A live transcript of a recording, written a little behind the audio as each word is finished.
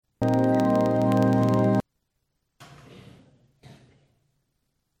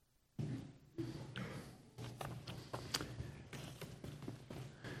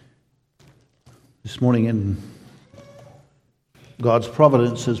This morning in God's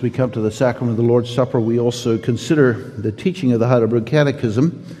providence, as we come to the sacrament of the Lord's Supper, we also consider the teaching of the Heidelberg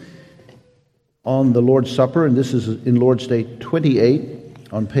Catechism on the Lord's Supper, and this is in Lord's Day 28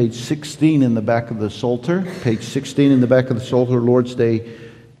 on page 16 in the back of the Psalter. Page 16 in the back of the Psalter, Lord's Day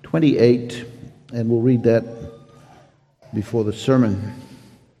 28, and we'll read that before the sermon.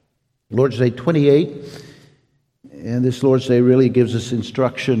 Lord's Day 28, and this Lord's Day really gives us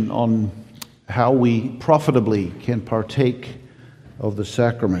instruction on how we profitably can partake of the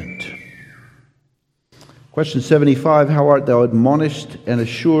sacrament. Question 75, how art thou admonished and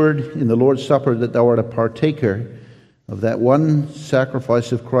assured in the Lord's Supper that thou art a partaker of that one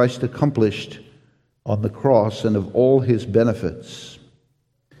sacrifice of Christ accomplished on the cross and of all his benefits?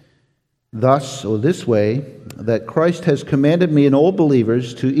 Thus, or this way, that Christ has commanded me and all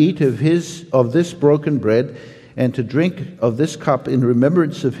believers to eat of this broken bread and to drink of this cup in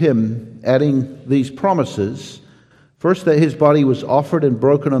remembrance of him, adding these promises. First, that his body was offered and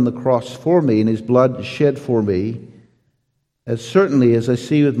broken on the cross for me, and his blood shed for me. As certainly as I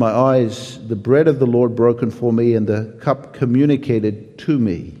see with my eyes the bread of the Lord broken for me and the cup communicated to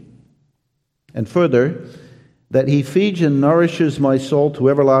me. And further, that he feeds and nourishes my soul to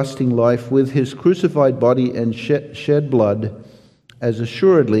everlasting life with his crucified body and shed blood, as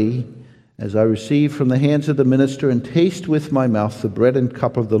assuredly as I receive from the hands of the minister and taste with my mouth the bread and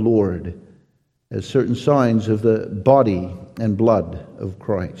cup of the Lord, as certain signs of the body and blood of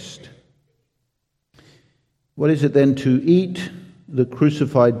Christ. What is it then to eat the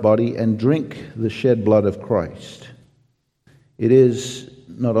crucified body and drink the shed blood of Christ? It is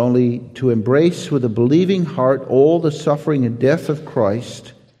not only to embrace with a believing heart all the suffering and death of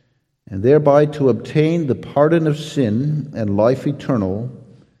Christ, and thereby to obtain the pardon of sin and life eternal,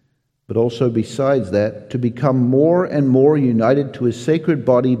 but also besides that, to become more and more united to his sacred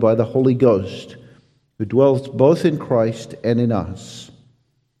body by the Holy Ghost, who dwells both in Christ and in us,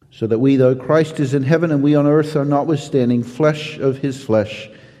 so that we, though Christ is in heaven and we on earth, are notwithstanding flesh of his flesh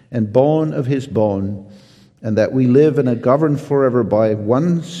and bone of his bone, and that we live and are governed forever by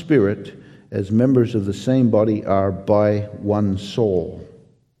one Spirit, as members of the same body are by one soul.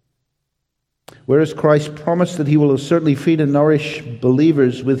 Whereas Christ promised that he will certainly feed and nourish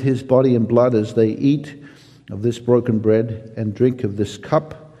believers with his body and blood as they eat of this broken bread and drink of this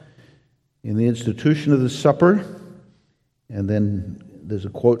cup in the institution of the supper. And then there's a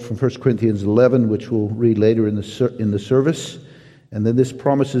quote from 1 Corinthians 11, which we'll read later in the service. And then this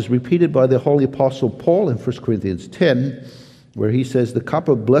promise is repeated by the Holy Apostle Paul in 1 Corinthians 10, where he says, "The cup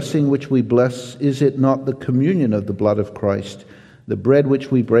of blessing which we bless, is it not the communion of the blood of Christ? The bread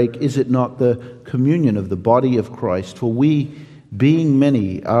which we break, is it not the communion of the body of Christ? For we, being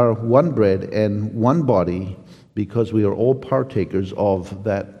many, are one bread and one body, because we are all partakers of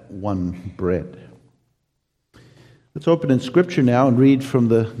that one bread." Let's open in Scripture now and read from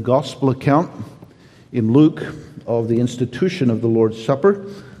the Gospel account in Luke of the institution of the Lord's Supper.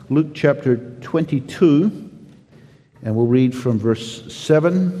 Luke chapter 22, and we'll read from verse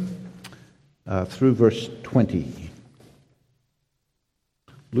 7 through verse 20.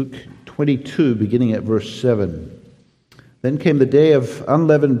 Luke 22, beginning at verse 7. Then came the day of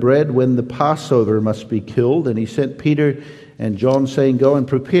unleavened bread, when the Passover must be killed, and he sent Peter and John, saying, "Go and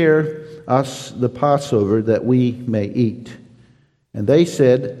prepare us the Passover, that we may eat." And they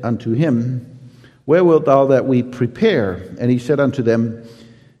said unto him, "Where wilt thou that we prepare?" And he said unto them,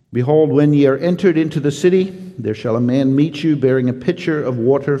 "Behold, when ye are entered into the city, there shall a man meet you, bearing a pitcher of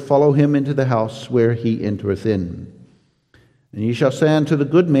water. Follow him into the house where he entereth in. And ye shall say unto the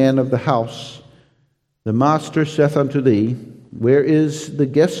good man of the house, The master saith unto thee, Where is the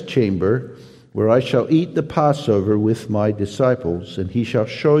guest chamber, where I shall eat the Passover with my disciples? And he shall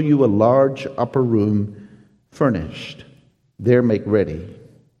show you a large upper room furnished. There make ready.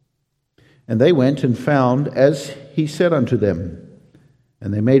 And they went and found as he said unto them.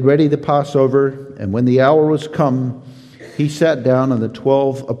 And they made ready the Passover, and when the hour was come, he sat down, and the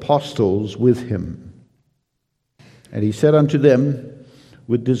 12 apostles with him. And he said unto them,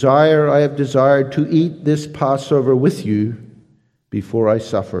 With desire I have desired to eat this Passover with you before I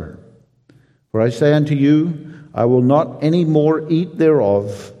suffer. For I say unto you, I will not any more eat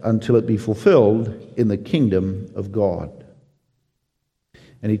thereof until it be fulfilled in the kingdom of God.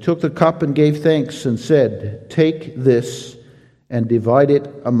 And he took the cup and gave thanks and said, Take this and divide it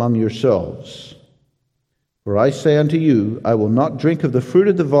among yourselves. For I say unto you, I will not drink of the fruit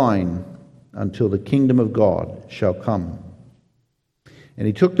of the vine until the kingdom of God shall come. And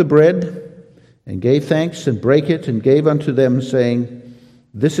he took the bread and gave thanks and brake it and gave unto them, saying,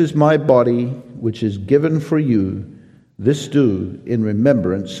 This is my body, which is given for you. This do in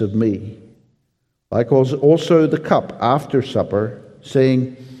remembrance of me. Likewise also the cup after supper,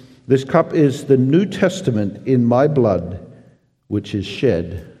 saying, This cup is the New Testament in my blood, which is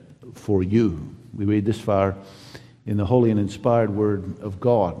shed for you. We read this far in the holy and inspired Word of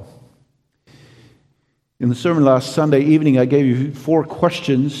God. In the sermon last Sunday evening, I gave you 4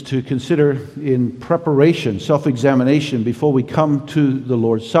 questions to consider in preparation, self-examination, before we come to the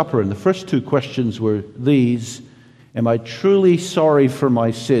Lord's Supper. And the first 2 questions were these: Am I truly sorry for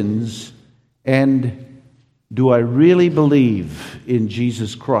my sins? And do I really believe in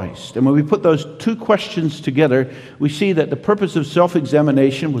Jesus Christ? And when we put those 2 questions together, we see that the purpose of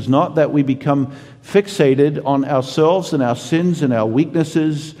self-examination was not that we become fixated on ourselves and our sins and our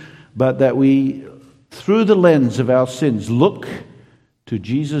weaknesses, but that we, through the lens of our sins, look to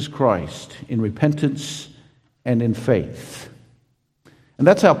Jesus Christ in repentance and in faith. And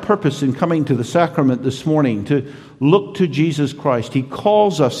that's our purpose in coming to the sacrament this morning, to look to Jesus Christ. He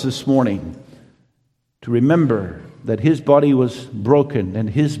calls us this morning to remember that His body was broken and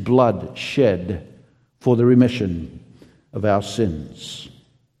His blood shed for the remission of our sins.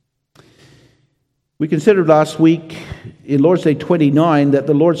 We considered last week in Lord's Day 29 that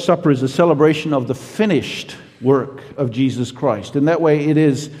the Lord's Supper is a celebration of the finished work of Jesus Christ. In that way, it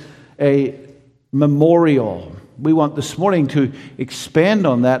is a memorial. We want this morning to expand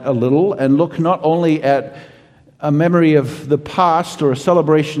on that a little and look not only at a memory of the past or a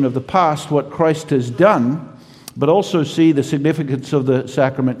celebration of the past, what Christ has done, but also see the significance of the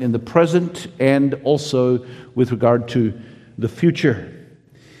sacrament in the present and also with regard to the future.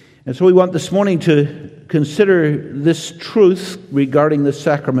 And so we want this morning to consider this truth regarding the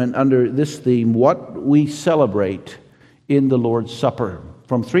sacrament under this theme: what we celebrate in the Lord's Supper,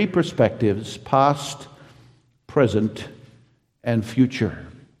 from 3 perspectives: past, present, and future.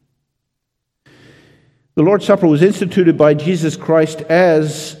 The Lord's Supper was instituted by Jesus Christ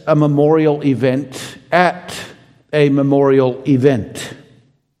as a memorial event at a memorial event.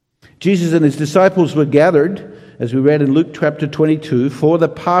 Jesus and His disciples were gathered, as we read in Luke chapter 22, for the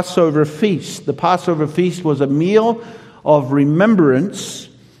Passover feast. The Passover feast was a meal of remembrance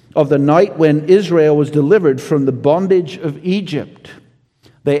of the night when Israel was delivered from the bondage of Egypt.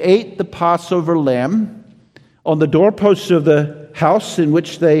 They ate the Passover lamb. On the doorposts of the house in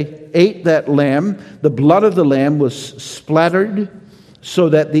which they ate that lamb, the blood of the lamb was splattered so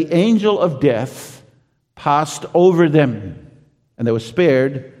that the angel of death passed over them, and they were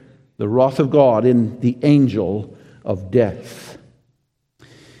spared the wrath of God in the angel of death.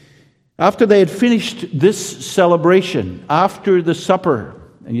 After they had finished this celebration, after the supper,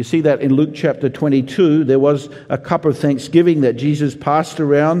 and you see that in Luke chapter 22, there was a cup of thanksgiving that Jesus passed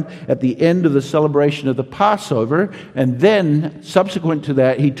around at the end of the celebration of the Passover. And then, subsequent to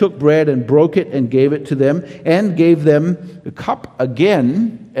that, He took bread and broke it and gave it to them, and gave them the cup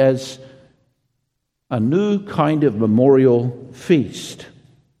again as a new kind of memorial feast.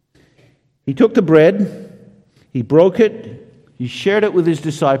 He took the bread, He broke it, He shared it with His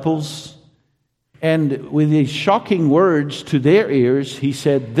disciples, and with these shocking words to their ears, He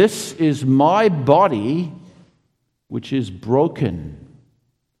said, "This is my body, which is broken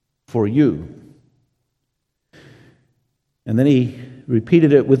for you." And then He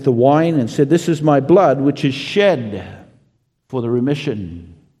repeated it with the wine and said, "This is my blood, which is shed for the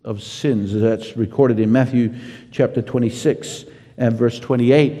remission of sins." That's recorded in Matthew chapter 26 and verse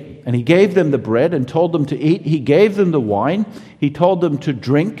 28. And He gave them the bread and told them to eat. He gave them the wine. He told them to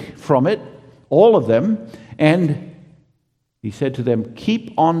drink from it, all of them, and He said to them,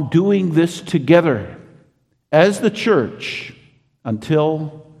 "Keep on doing this together as the church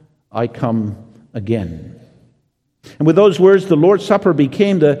until I come again." And with those words, the Lord's Supper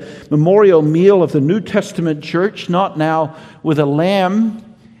became the memorial meal of the New Testament church, not now with a lamb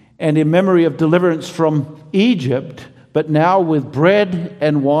and in memory of deliverance from Egypt, but now with bread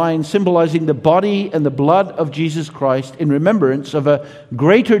and wine, symbolizing the body and the blood of Jesus Christ in remembrance of a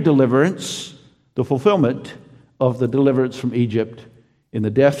greater deliverance, the fulfillment of the deliverance from Egypt in the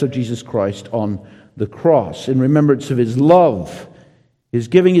death of Jesus Christ on the cross, in remembrance of His love, His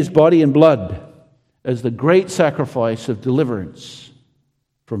giving His body and blood as the great sacrifice of deliverance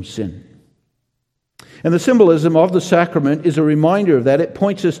from sin. And the symbolism of the sacrament is a reminder of that. It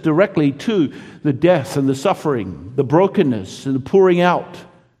points us directly to the death and the suffering, the brokenness and the pouring out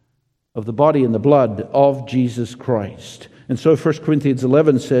of the body and the blood of Jesus Christ. And so 1 Corinthians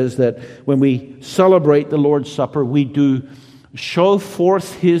 11 says that when we celebrate the Lord's Supper, we do show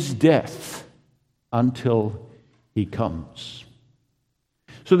forth His death until He comes.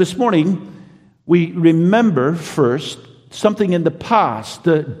 So this morning, we remember first something in the past,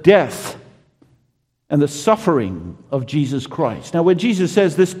 the death and the suffering of Jesus Christ. Now, when Jesus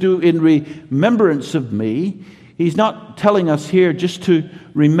says this, do in remembrance of me, he's not telling us here just to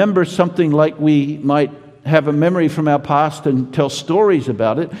remember something like we might have a memory from our past and tell stories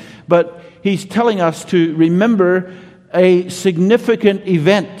about it, but he's telling us to remember a significant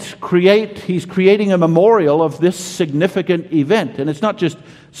event. He's creating a memorial of this significant event. And it's not just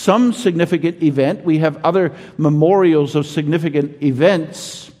some significant event. We have other memorials of significant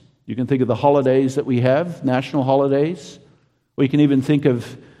events. You can think of the holidays that we have, national holidays. Or you can even think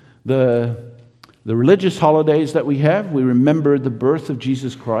of the religious holidays that we have. We remember the birth of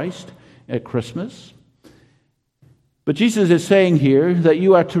Jesus Christ at Christmas. But Jesus is saying here that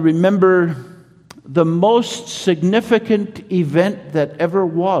you are to remember the most significant event that ever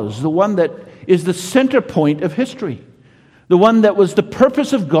was, the one that is the center point of history, the one that was the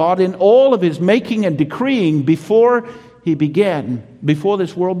purpose of God in all of his making and decreeing before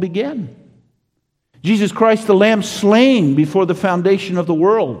this world began. Jesus Christ, the Lamb slain before the foundation of the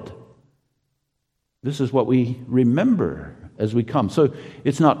world. This is what we remember as we come. So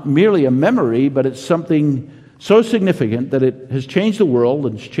it's not merely a memory, but it's something so significant that it has changed the world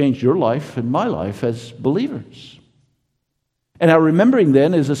and has changed your life and my life as believers. And our remembering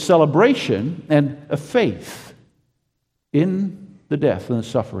then is a celebration and a faith in the death and the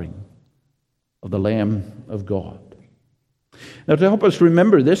suffering of the Lamb of God. Now, to help us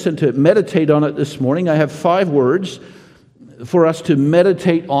remember this and to meditate on it this morning, I have 5 words for us to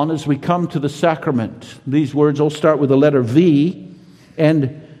meditate on as we come to the sacrament. These words all start with the letter V,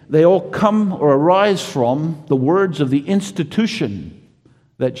 and they all come or arise from the words of the institution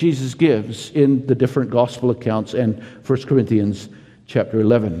that Jesus gives in the different gospel accounts and 1 Corinthians chapter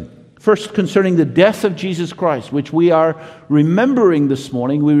 11. First, concerning the death of Jesus Christ, which we are remembering this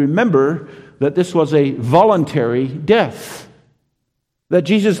morning, we remember that this was a voluntary death, that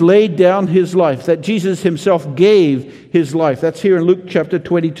Jesus laid down his life, that Jesus himself gave his life. That's here in Luke chapter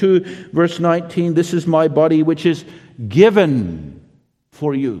 22, verse 19. This is my body which is given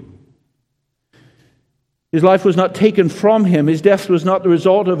for you. His life was not taken from him. His death was not the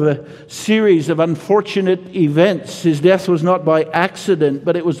result of a series of unfortunate events. His death was not by accident,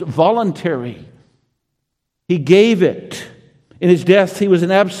 but it was voluntary. He gave it. In his death, he was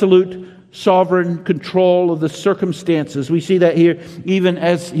in absolute sovereign control of the circumstances. We see that here even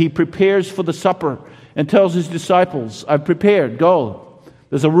as he prepares for the supper and tells his disciples, I've prepared, go.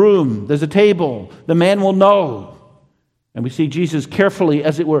 There's a room, there's a table, the man will know. And we see Jesus carefully,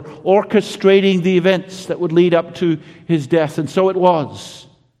 as it were, orchestrating the events that would lead up to his death. And so it was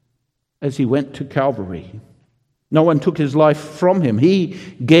as he went to Calvary. No one took his life from him. He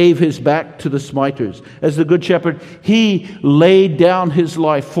gave his back to the smiters. As the Good Shepherd, he laid down his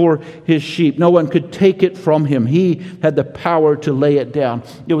life for his sheep. No one could take it from him. He had the power to lay it down.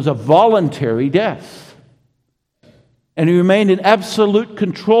 It was a voluntary death. And he remained in absolute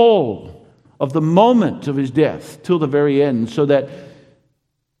control of the moment of his death till the very end, so that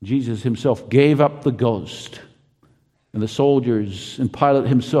Jesus himself gave up the ghost. And the soldiers and Pilate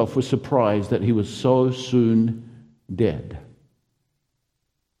himself were surprised that he was so soon dead.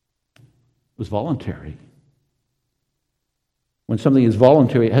 It was voluntary. When something is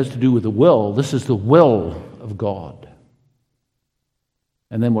voluntary, it has to do with the will. This is the will of God.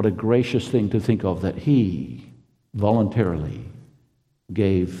 And then what a gracious thing to think of, that he voluntarily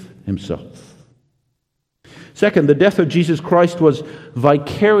gave himself. Second, the death of Jesus Christ was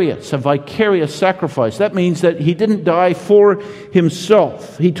vicarious, a vicarious sacrifice. That means that he didn't die for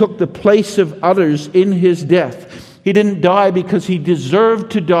himself. He took the place of others in his death. He didn't die because he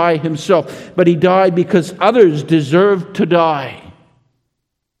deserved to die himself, but he died because others deserved to die.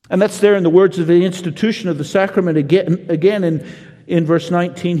 And that's there in the words of the institution of the sacrament again in verse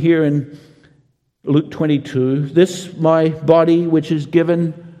 19 here in Luke 22. This my body which is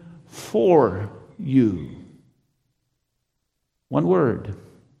given for you. One word,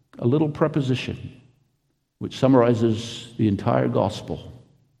 a little preposition, which summarizes the entire gospel.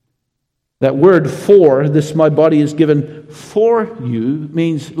 That word for, this my body is given for you,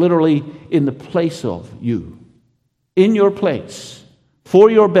 means literally in the place of you. In your place, for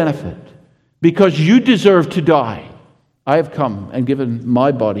your benefit, because you deserve to die. I have come and given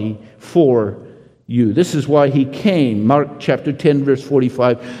my body for you. This is why he came, Mark chapter 10, verse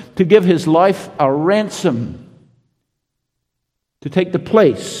 45, to give his life a ransom, to take the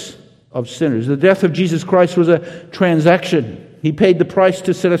place of sinners. The death of Jesus Christ was a transaction. He paid the price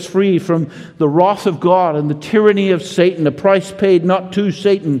to set us free from the wrath of God and the tyranny of Satan, a price paid not to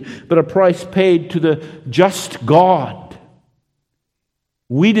Satan, but a price paid to the just God.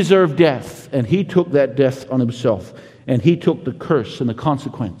 We deserve death, and he took that death on himself, and he took the curse and the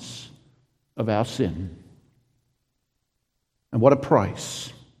consequence of our sin. And what a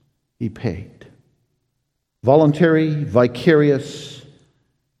price he paid. Voluntary, vicarious,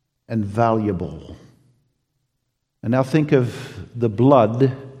 and valuable. And now think of the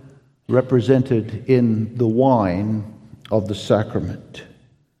blood represented in the wine of the sacrament.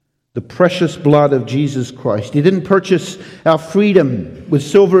 The precious blood of Jesus Christ. He didn't purchase our freedom with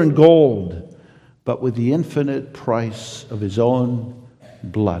silver and gold, but with the infinite price of his own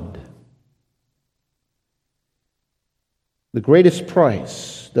blood. The greatest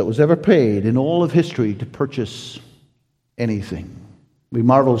price that was ever paid in all of history to purchase anything. We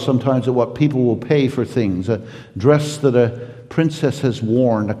marvel sometimes at what people will pay for things. A dress that a princess has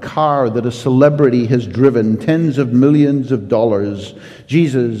worn, a car that a celebrity has driven, tens of millions of dollars.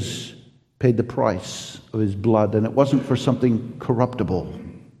 Jesus paid the price of his blood, and it wasn't for something corruptible,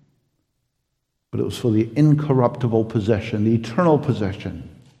 but it was for the incorruptible possession, the eternal possession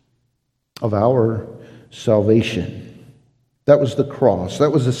of our salvation. That was the cross.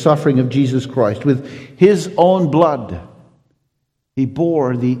 That was the suffering of Jesus Christ. With his own blood, he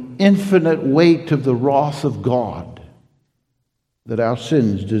bore the infinite weight of the wrath of God that our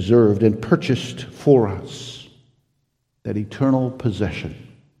sins deserved and purchased for us that eternal possession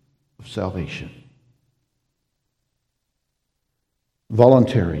of salvation.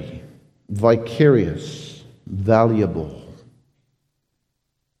 Voluntary, vicarious, valuable,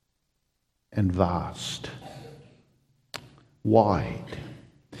 and vast. Wide.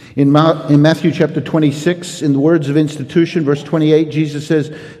 In Matthew chapter 26, in the words of institution, verse 28, Jesus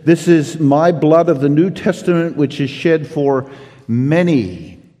says, "This is my blood of the New Testament, which is shed for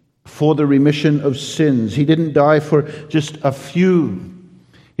many for the remission of sins." He didn't die for just a few.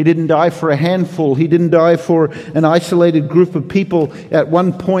 He didn't die for a handful. He didn't die for an isolated group of people at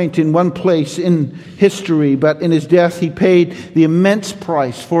one point in one place in history. But in his death, he paid the immense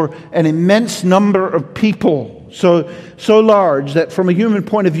price for an immense number of people. So large that from a human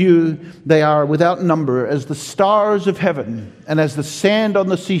point of view, they are without number as the stars of heaven and as the sand on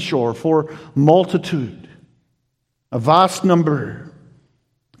the seashore for multitude. A vast number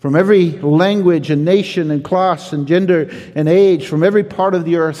from every language and nation and class and gender and age, from every part of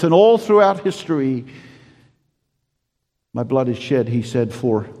the earth and all throughout history. My blood is shed, he said,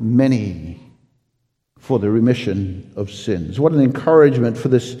 for many, for the remission of sins. What an encouragement for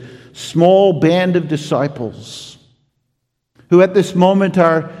this small band of disciples who at this moment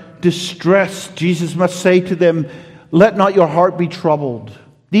are distressed. Jesus must say to them, "Let not your heart be troubled,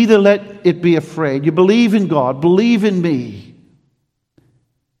 neither let it be afraid. You believe in God, believe in me."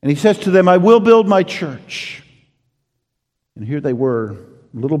 And he says to them, "I will build my church." And here they were,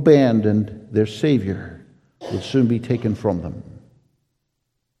 a little band, and their Savior would soon be taken from them.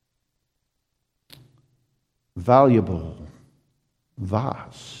 Valuable,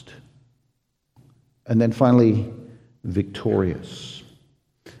 vast, and then finally, victorious.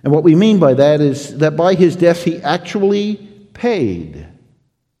 And what we mean by that is that by his death, he actually paid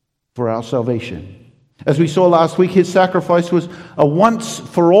for our salvation. As we saw last week, his sacrifice was a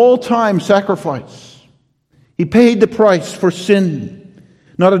once-for-all-time sacrifice. He paid the price for sin.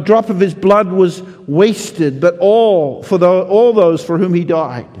 Not a drop of his blood was wasted, but all those for whom he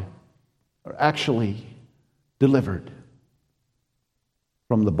died are actually delivered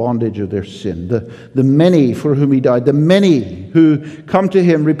from the bondage of their sin. The many for whom he died, the many who come to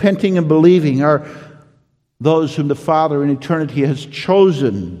him repenting and believing, are those whom the Father in eternity has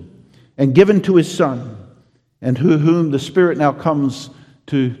chosen and given to his Son, and whom the Spirit now comes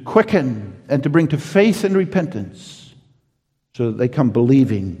to quicken and to bring to faith and repentance so that they come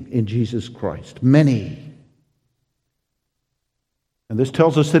believing in Jesus Christ. Many. And this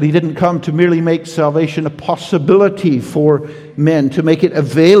tells us that he didn't come to merely make salvation a possibility for men, to make it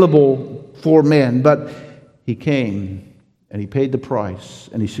available for men, but he came and he paid the price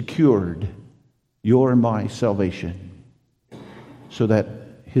and he secured your and my salvation so that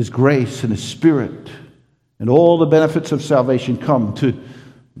his grace and his Spirit and all the benefits of salvation come to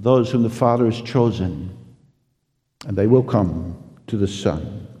those whom the Father has chosen, and they will come to the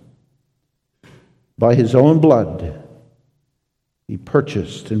Son. By his own blood, he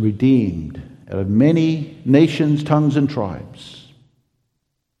purchased and redeemed out of many nations, tongues, and tribes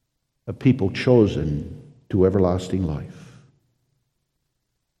a people chosen to everlasting life.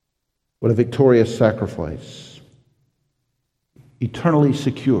 What a victorious sacrifice, eternally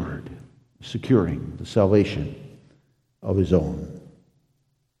securing the salvation of his own.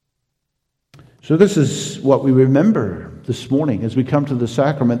 So this is what we remember this morning as we come to the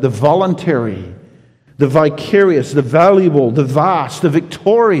sacrament: the voluntary, the vicarious, the valuable, the vast, the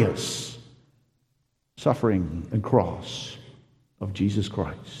victorious suffering and cross of Jesus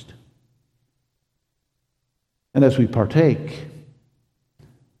Christ. And as we partake,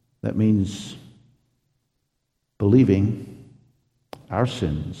 that means believing our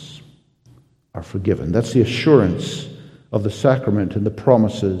sins are forgiven. That's the assurance of the sacrament and the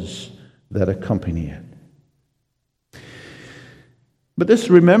promises that accompany it. But this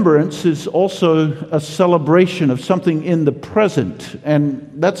remembrance is also a celebration of something in the present, and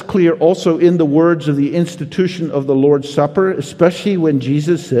that's clear also in the words of the institution of the Lord's Supper, especially when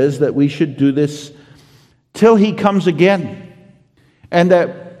Jesus says that we should do this till he comes again. And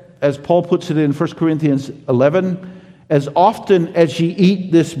that, as Paul puts it in 1 Corinthians 11, as often as ye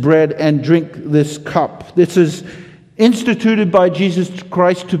eat this bread and drink this cup. This is instituted by Jesus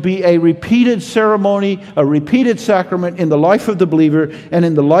Christ to be a repeated ceremony, a repeated sacrament in the life of the believer and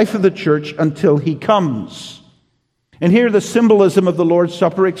in the life of the church until he comes. And here the symbolism of the Lord's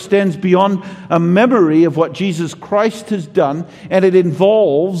Supper extends beyond a memory of what Jesus Christ has done, and it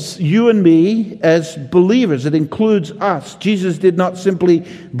involves you and me as believers. It includes us. Jesus did not simply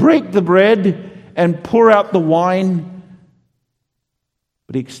break the bread and pour out the wine,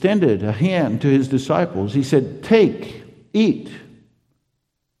 but he extended a hand to his disciples. He said, "Take, eat.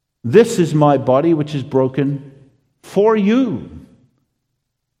 This is my body which is broken for you.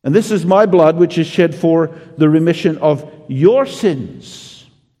 And this is my blood which is shed for the remission of your sins."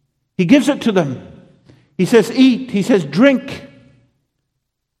 He gives it to them. He says, "Eat." He says, "Drink."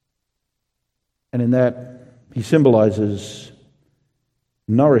 And in that, he symbolizes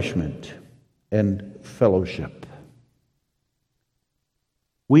nourishment and fellowship.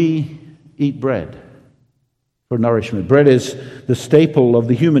 We eat bread for nourishment. Bread is the staple of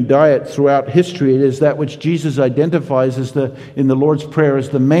the human diet throughout history. It is that which Jesus identifies as in the Lord's Prayer as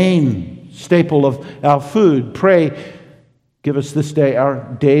the main staple of our food. Pray, give us this day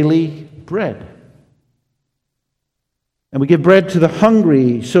our daily bread. And we give bread to the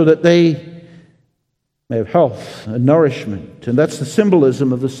hungry so that they may have health and nourishment. And that's the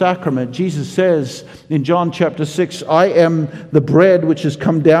symbolism of the sacrament. Jesus says in John chapter 6, "I am the bread which has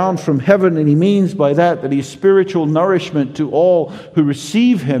come down from heaven." And he means by that he is spiritual nourishment to all who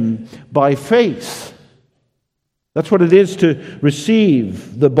receive him by faith. That's what it is to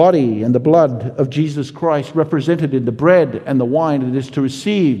receive the body and the blood of Jesus Christ represented in the bread and the wine. It is to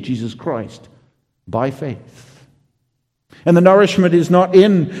receive Jesus Christ by faith. And the nourishment is not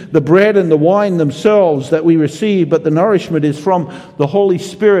in the bread and the wine themselves that we receive, but the nourishment is from the Holy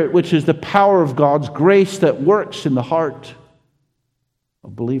Spirit, which is the power of God's grace that works in the heart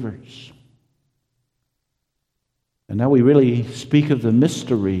of believers. And now we really speak of the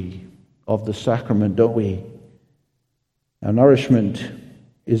mystery of the sacrament, don't we? Our nourishment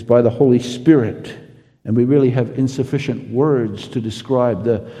is by the Holy Spirit, and we really have insufficient words to describe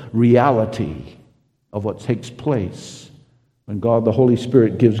the reality of what takes place when God, the Holy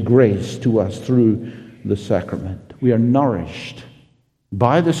Spirit, gives grace to us through the sacrament. We are nourished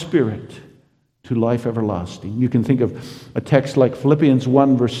by the Spirit to life everlasting. You can think of a text like Philippians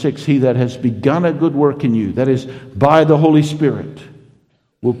 1 verse 6, "He that has begun a good work in you," that is, by the Holy Spirit,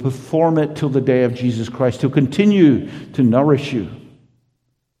 "will perform it till the day of Jesus Christ." He'll continue to nourish you.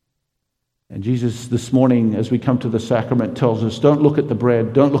 And Jesus this morning, as we come to the sacrament, tells us, don't look at the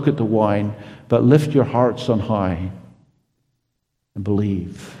bread, don't look at the wine, but lift your hearts on high and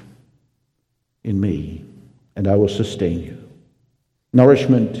believe in me, and I will sustain you.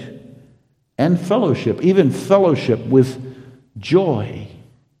 Nourishment and fellowship, even fellowship with joy.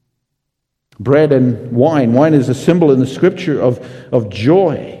 Bread and wine. Wine is a symbol in the Scripture of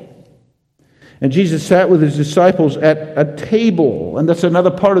joy. And Jesus sat with his disciples at a table, and that's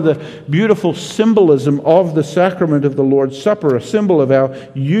another part of the beautiful symbolism of the sacrament of the Lord's Supper, a symbol of our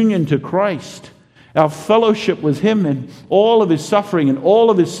union to Christ. Our fellowship with him and all of his suffering and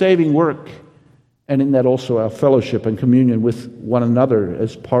all of his saving work. And in that also our fellowship and communion with one another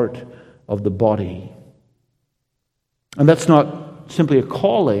as part of the body. And that's not simply a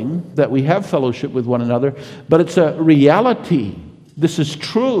calling that we have fellowship with one another, but it's a reality. This is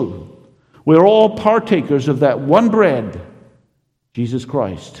true. We're all partakers of that one bread, Jesus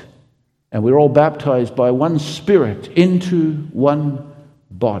Christ. And we're all baptized by one Spirit into one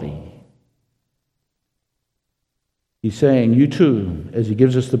body. He's saying, you too, as he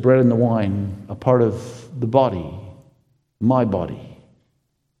gives us the bread and the wine, a part of the body, my body.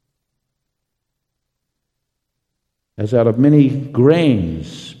 As out of many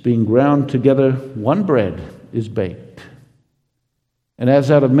grains being ground together, one bread is baked. And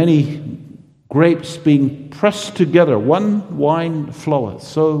as out of many grapes being pressed together, one wine floweth.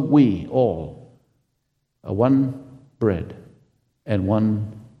 So we all are one bread and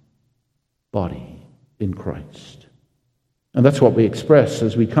one body in Christ. And that's what we express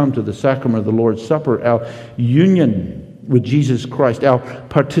as we come to the sacrament of the Lord's Supper, our union with Jesus Christ, our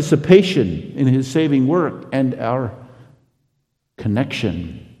participation in his saving work, and our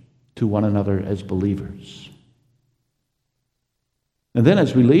connection to one another as believers. And then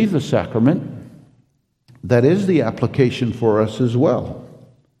as we leave the sacrament, that is the application for us as well.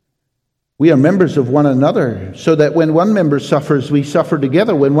 We are members of one another, so that when one member suffers, we suffer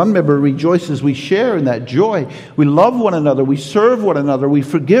together. When one member rejoices, we share in that joy. We love one another, we serve one another, we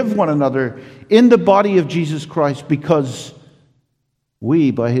forgive one another in the body of Jesus Christ, because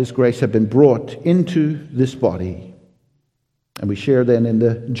we, by his grace, have been brought into this body. And we share then in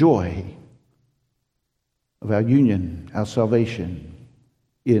the joy of our union, our salvation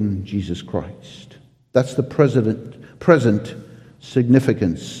in Jesus Christ. That's the present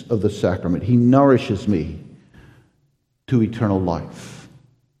significance of the sacrament. He nourishes me to eternal life.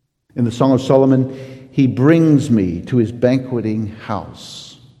 In the Song of Solomon, he brings me to his banqueting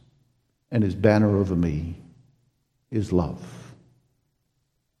house, and his banner over me is love.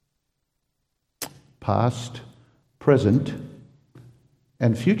 Past, present,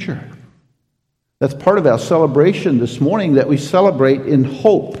 and future. That's part of our celebration this morning, that we celebrate in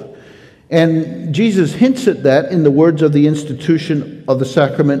hope. And Jesus hints at that in the words of the institution of the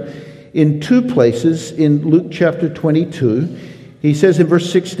sacrament in two places in Luke chapter 22. He says in verse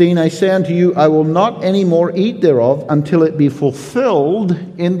 16, I say unto you, I will not any more eat thereof until it be fulfilled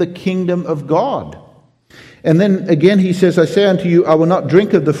in the kingdom of God. And then again he says, I say unto you, I will not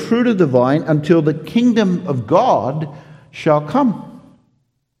drink of the fruit of the vine until the kingdom of God shall come.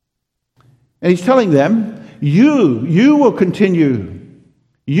 And he's telling them, you will continue.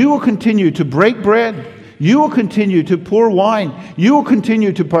 You will continue to break bread. You will continue to pour wine. You will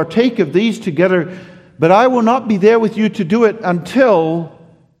continue to partake of these together. But I will not be there with you to do it until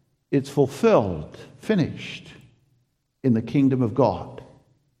it's fulfilled, finished in the kingdom of God.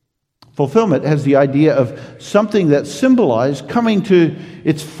 Fulfillment has the idea of something that symbolized coming to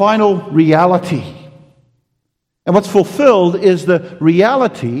its final reality. And what's fulfilled is the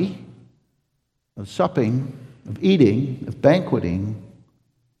reality of supping, of eating, of banqueting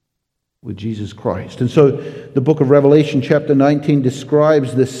with Jesus Christ. And so the book of Revelation chapter 19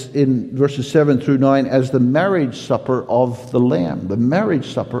 describes this in verses 7 through 9 as the marriage supper of the Lamb. The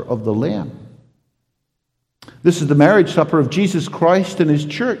marriage supper of the Lamb. This is the marriage supper of Jesus Christ and his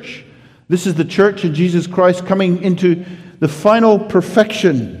church. This is the church of Jesus Christ coming into the final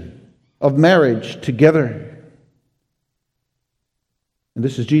perfection of marriage together. And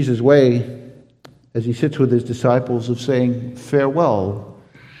this is Jesus' way, as he sits with his disciples, of saying, farewell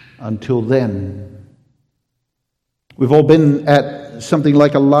until then. We've all been at something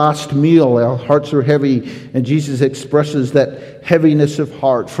like a last meal. Our hearts are heavy, and Jesus expresses that heaviness of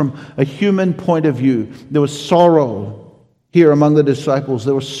heart from a human point of view. There was sorrow here among the disciples.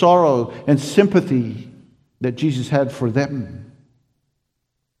 There was sorrow and sympathy that Jesus had for them.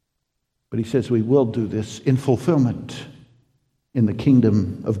 But he says we will do this in fulfillment in the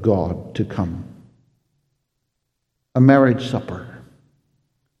kingdom of God to come. A marriage supper.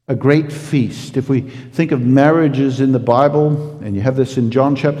 A great feast. If we think of marriages in the Bible, and you have this in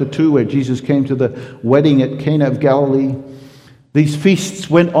John chapter 2 where Jesus came to the wedding at Cana of Galilee, these feasts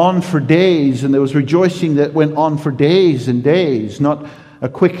went on for days, and there was rejoicing that went on for days and days, not a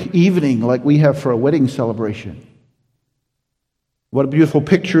quick evening like we have for a wedding celebration. What a beautiful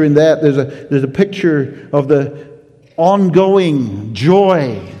picture in that. There's a picture of the ongoing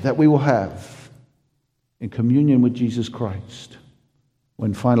joy that we will have in communion with Jesus Christ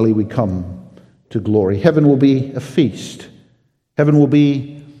when finally we come to glory. Heaven will be a feast. Heaven will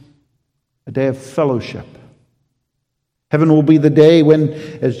be a day of fellowship. Heaven will be the day when,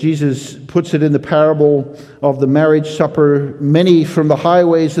 as Jesus puts it in the parable of the marriage supper, many from the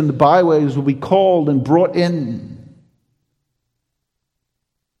highways and the byways will be called and brought in.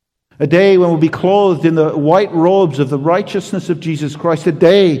 A day when we'll be clothed in the white robes of the righteousness of Jesus Christ. A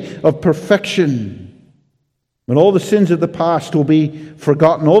day of perfection. When all the sins of the past will be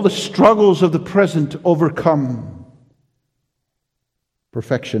forgotten. All the struggles of the present overcome.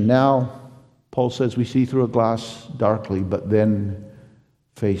 Perfection. Now, Paul says we see through a glass darkly, but then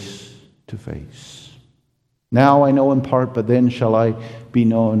face to face. Now I know in part, but then shall I be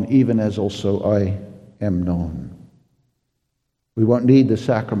known, even as also I am known. We won't need the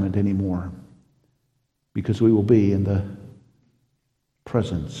sacrament anymore, because we will be in the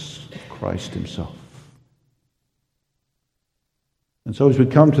presence of Christ himself. And so as we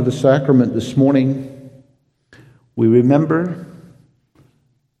come to the sacrament this morning, we remember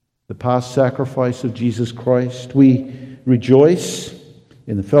the past sacrifice of Jesus Christ. We rejoice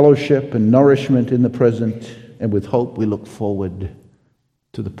in the fellowship and nourishment in the present, and with hope we look forward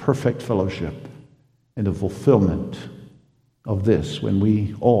to the perfect fellowship and the fulfillment of this when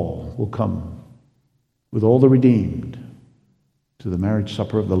we all will come with all the redeemed to the marriage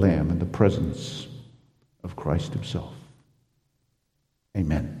supper of the Lamb in the presence of Christ himself.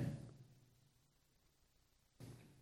 Amen.